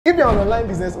If you're an online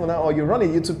business owner or you run a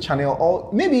YouTube channel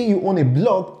or maybe you own a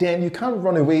blog, then you can't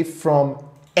run away from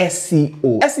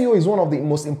SEO. SEO is one of the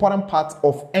most important parts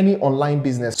of any online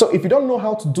business. So if you don't know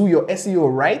how to do your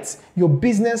SEO right, your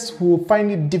business will find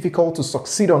it difficult to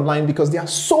succeed online because there are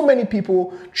so many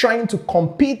people trying to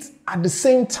compete at the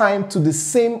same time to the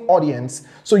same audience.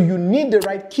 So you need the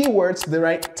right keywords, the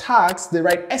right tags, the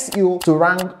right SEO to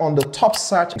rank on the top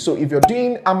search. So if you're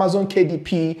doing Amazon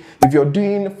KDP, if you're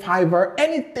doing Fiverr,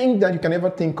 anything that you can ever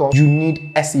think of, you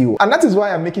need SEO. And that is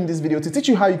why I'm making this video, to teach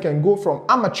you how you can go from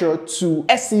amateur to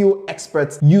SEO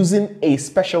expert using a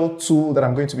special tool that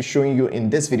I'm going to be showing you in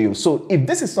this video. So if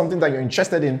this is something that you're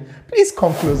interested in, please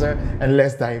come closer and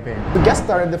let's dive in. To get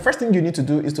started, the first thing you need to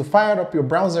do is to fire up your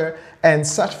browser and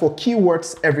search for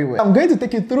keywords everywhere. I'm going to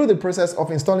take you through the process of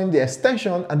installing the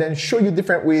extension and then show you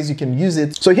different ways you can use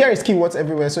it. So here is keywords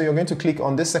everywhere. So you're going to click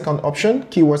on this second option,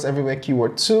 keywords everywhere,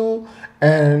 keyword tool,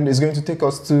 and it's going to take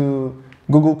us to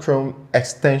Google Chrome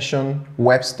extension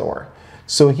web store.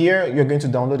 So here you're going to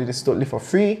download it. It's totally for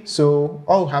free. So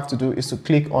all you have to do is to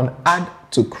click on add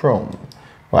to Chrome.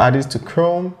 We'll add it to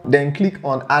Chrome, then click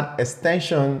on add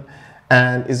extension,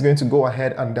 and it's going to go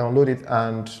ahead and download it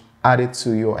and add it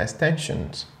to your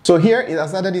extensions. So here it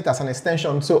has added it as an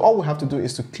extension. So all we have to do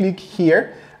is to click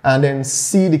here and then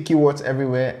see the keywords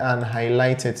everywhere and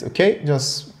highlight it. Okay,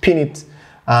 just pin it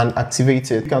and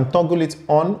activate it. You can toggle it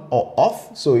on or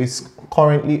off. So it's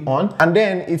currently on. And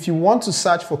then if you want to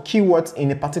search for keywords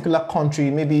in a particular country,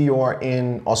 maybe you're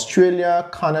in Australia,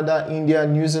 Canada, India,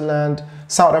 New Zealand,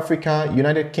 South Africa,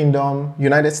 United Kingdom,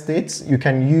 United States, you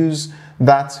can use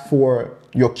that for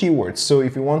your keywords. So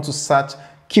if you want to search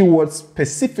keywords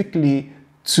specifically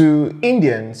to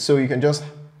Indians, so you can just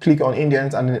click on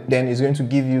Indians and then it's going to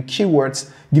give you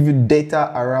keywords, give you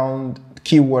data around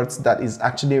keywords that is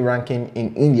actually ranking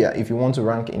in India if you want to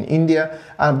rank in India.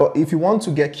 But if you want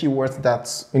to get keywords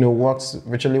that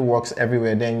virtually works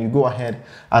everywhere, then you go ahead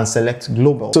and select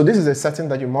global. So this is a setting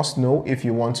that you must know if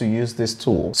you want to use this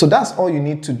tool. So that's all you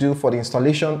need to do for the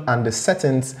installation and the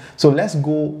settings. So let's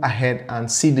go ahead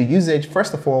and see the usage.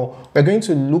 First of all, we're going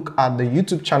to look at the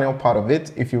YouTube channel part of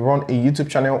it. If you run a YouTube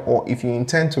channel or if you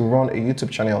intend to run a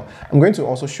YouTube channel, I'm going to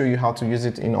also show you how to use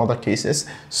it in other cases.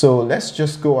 So let's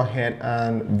just go ahead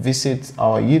and visit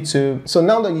our YouTube. So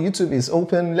now that YouTube is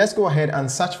open, let's go ahead and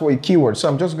search for a keyword. So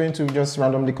I'm just going to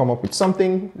randomly come up with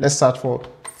something. Let's search for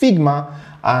Figma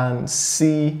and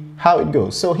see how it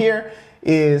goes. So here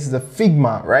is the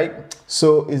Figma, right?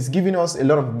 So it's giving us a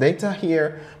lot of data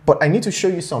here, but I need to show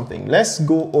you something. Let's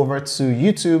go over to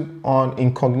YouTube on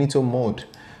incognito mode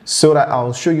so that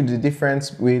I'll show you the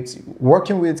difference with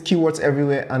working with keywords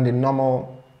everywhere and the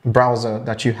normal browser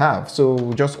that you have. So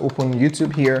we'll just open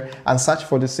YouTube here and search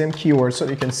for the same keyword so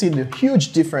you can see the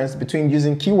huge difference between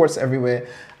using keywords everywhere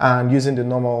and using the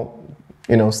normal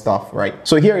stuff, right?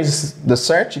 So here is the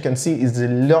search. You can see it's a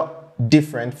lot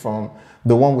different from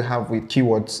the one we have with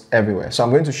keywords everywhere. So I'm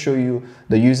going to show you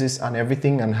the uses and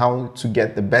everything and how to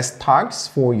get the best tags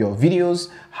for your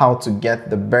videos, how to get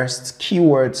the best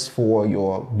keywords for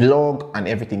your blog and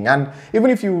everything. And even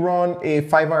if you run a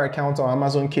Fiverr account or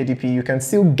Amazon KDP, you can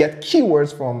still get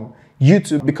keywords from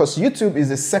YouTube because YouTube is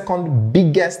the second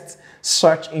biggest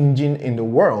search engine in the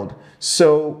world.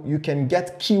 So you can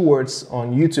get keywords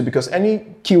on YouTube because any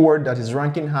keyword that is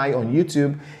ranking high on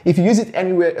YouTube, if you use it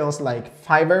anywhere else like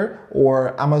Fiverr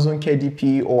or Amazon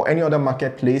KDP or any other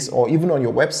marketplace or even on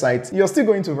your website, you're still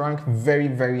going to rank very,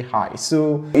 very high.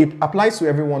 So it applies to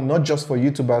everyone, not just for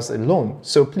YouTubers alone.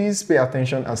 So please pay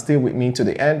attention and stay with me to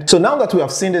the end. So now that we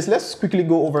have seen this, let's quickly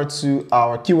go over to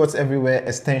our Keywords Everywhere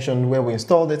extension where we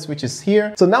installed it, which is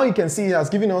here. So now you can see it has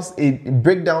given us a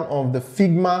breakdown of the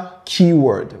Figma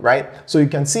keyword, right? So you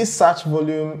can see search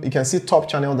volume, you can see top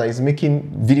channel that is making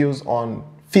videos on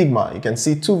Figma. You can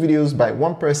see 2 videos by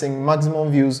 1 person, maximum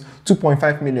views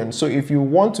 2.5 million. So if you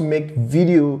want to make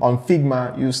video on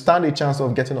Figma, you stand a chance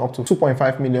of getting up to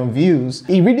 2.5 million views.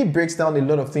 It really breaks down a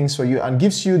lot of things for you and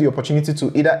gives you the opportunity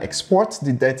to either export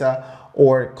the data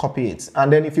or copy it.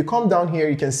 And then if you come down here,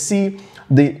 you can see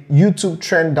the YouTube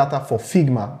trend data for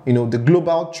Figma, the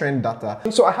global trend data.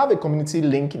 So I have a community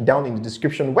link down in the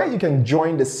description where you can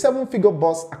join the 7-Figure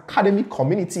Boss Academy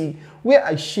community where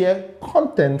I share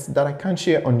content that I can't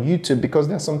share on YouTube because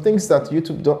there's some things that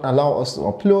YouTube don't allow us to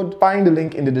upload. Find the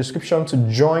link in the description to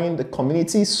join the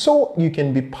community so you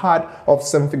can be part of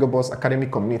 7-Figure Boss Academy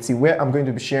community where I'm going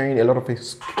to be sharing a lot of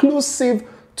exclusive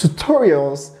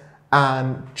tutorials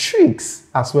and tricks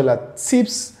as well as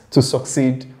tips to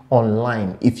succeed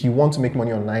online. If you want to make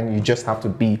money online, you just have to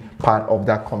be part of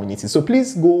that community. So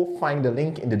please go find the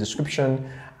link in the description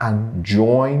and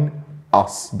join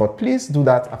us. But please do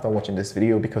that after watching this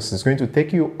video, because it's going to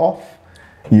take you off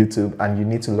YouTube and you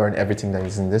need to learn everything that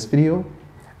is in this video.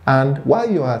 And while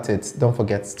you're at it, don't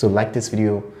forget to like this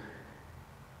video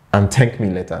and thank me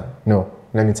later. No,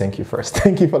 let me thank you first.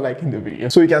 Thank you for liking the video.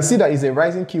 So you can see that it's a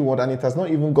rising keyword and it has not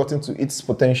even gotten to its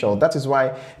potential. That is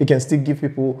why it can still give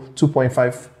people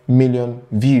 2.5 million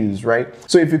views, right?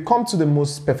 So if you come to the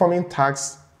most performing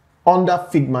tags under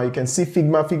Figma, you can see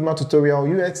Figma tutorial,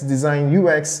 UX design,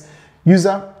 UX,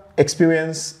 user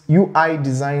experience, UI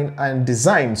design, and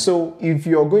design. So if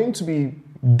you're going to be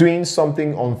doing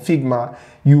something on Figma,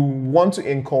 you want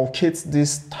to inculcate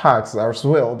these tags as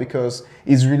well, because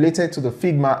it's related to the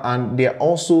Figma and they're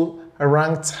also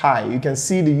ranked high. You can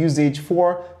see the usage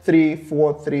 4, 3,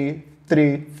 4, 3,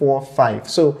 3, 4, 5.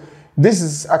 So this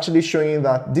is actually showing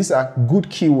that these are good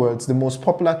keywords, the most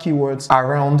popular keywords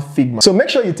around Figma. So make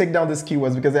sure you take down these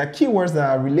keywords, because they are keywords that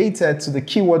are related to the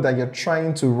keyword that you're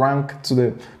trying to rank to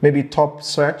the maybe top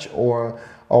search or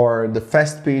the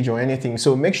first page or anything.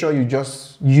 So make sure you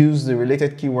just use the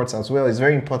related keywords as well. It's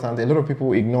very important. A lot of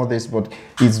people ignore this, but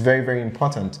it's very, very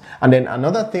important. And then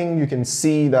another thing you can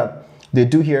see that they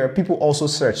do here, people also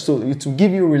search. So to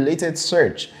give you related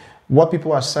search, what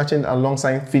people are searching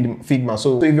alongside Figma.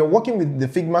 So if you're working with the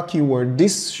Figma keyword,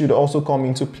 this should also come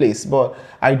into place. But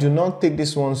I do not take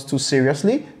these ones too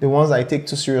seriously. The ones I take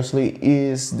too seriously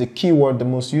is the keyword, the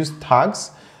most used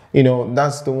tags. You know,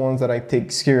 that's the ones that I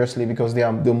take seriously, because they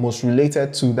are the most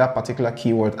related to that particular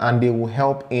keyword and they will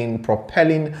help in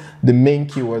propelling the main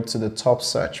keyword to the top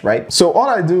search, right? So all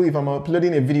I do if I'm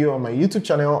uploading a video on my YouTube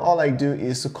channel, all I do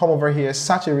is to come over here,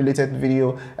 search a related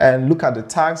video and look at the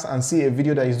tags and see a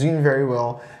video that is doing very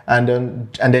well, and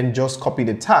then just copy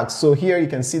the tags. So here you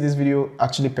can see this video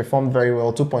actually performed very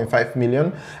well, 2.5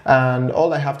 million. And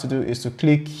all I have to do is to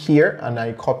click here and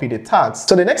I copy the tags.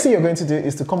 So the next thing you're going to do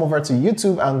is to come over to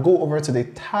YouTube and go over to the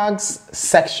tags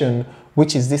section,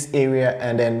 which is this area,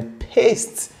 and then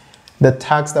paste the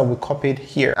tags that we copied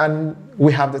here. And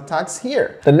we have the tags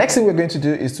here. The next thing we're going to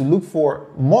do is to look for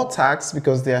more tags,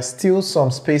 because there's still some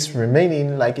space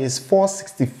remaining, like it's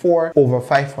 464 over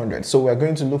 500. So we're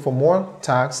going to look for more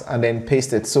tags and then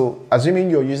paste it. So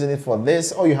assuming you're using it for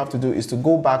this, all you have to do is to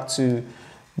go back to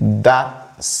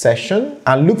that session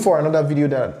and look for another video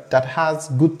that has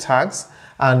good tags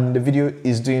and the video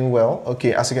is doing well.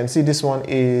 Okay, as you can see, this one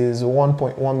is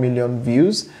 1.1 million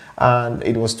views and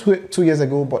it was two years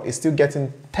ago, but it's still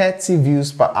getting 30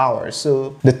 views per hour.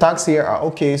 So the tags here are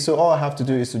okay. So all I have to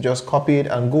do is to just copy it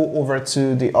and go over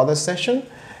to the other session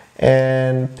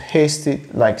and paste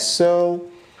it like so.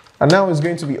 And now it's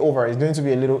going to be over. It's going to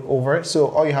be a little over. So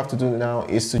all you have to do now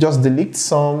is to just delete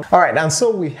some. All right, and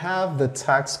so we have the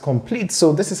tags complete.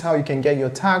 So this is how you can get your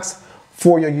tags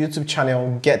for your YouTube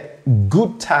channel, get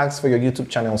good tags for your YouTube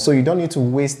channel. So you don't need to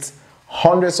waste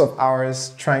hundreds of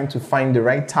hours trying to find the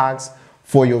right tags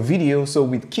for your video. So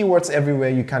with keywords everywhere,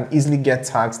 you can easily get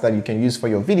tags that you can use for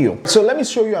your video. So let me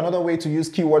show you another way to use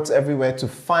keywords everywhere to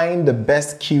find the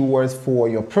best keywords for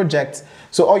your project.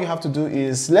 So all you have to do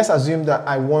is, let's assume that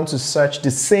I want to search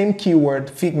the same keyword,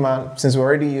 Figma, since we're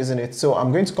already using it. So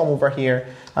I'm going to come over here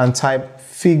and type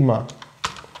Figma.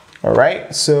 All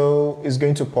right, so it's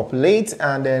going to populate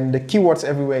and then the keywords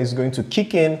everywhere is going to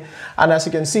kick in. And as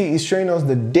you can see, it's showing us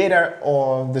the data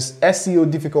of this SEO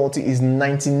difficulty is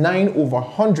 99 over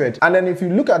 100. And then if you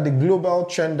look at the global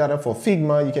trend data for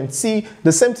Figma, you can see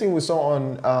the same thing we saw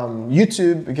on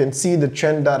YouTube. You can see the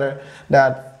trend data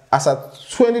that as at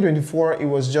 2024, it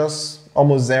was just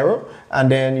almost 0.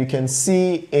 And then you can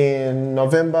see in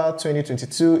November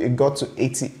 2022, it got to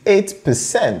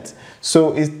 88%.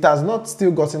 So it has not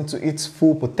still gotten to its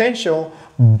full potential,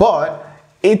 but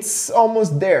it's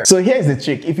almost there. So here's the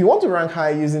trick. If you want to rank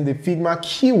high using the Figma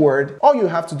keyword, all you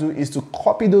have to do is to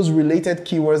copy those related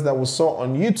keywords that we saw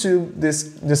on YouTube,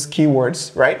 these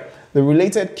keywords, right? The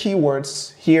related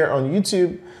keywords here on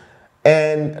YouTube,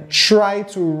 and try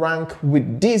to rank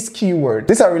with these keywords.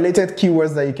 These are related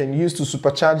keywords that you can use to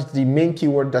supercharge the main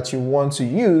keyword that you want to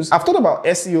use. I've talked about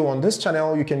SEO on this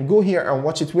channel. You can go here and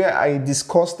watch it, where I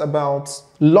discussed about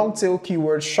long tail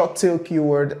keyword, short tail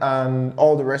keyword, and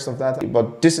all the rest of that.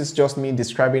 But this is just me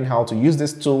describing how to use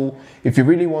this tool. If you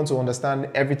really want to understand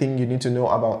everything you need to know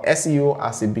about SEO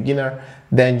as a beginner,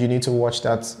 then you need to watch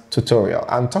that tutorial.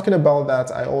 And talking about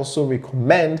that, I also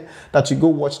recommend that you go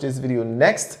watch this video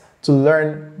next to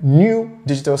learn new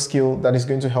digital skill that is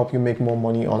going to help you make more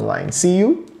money online. See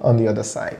you on the other side.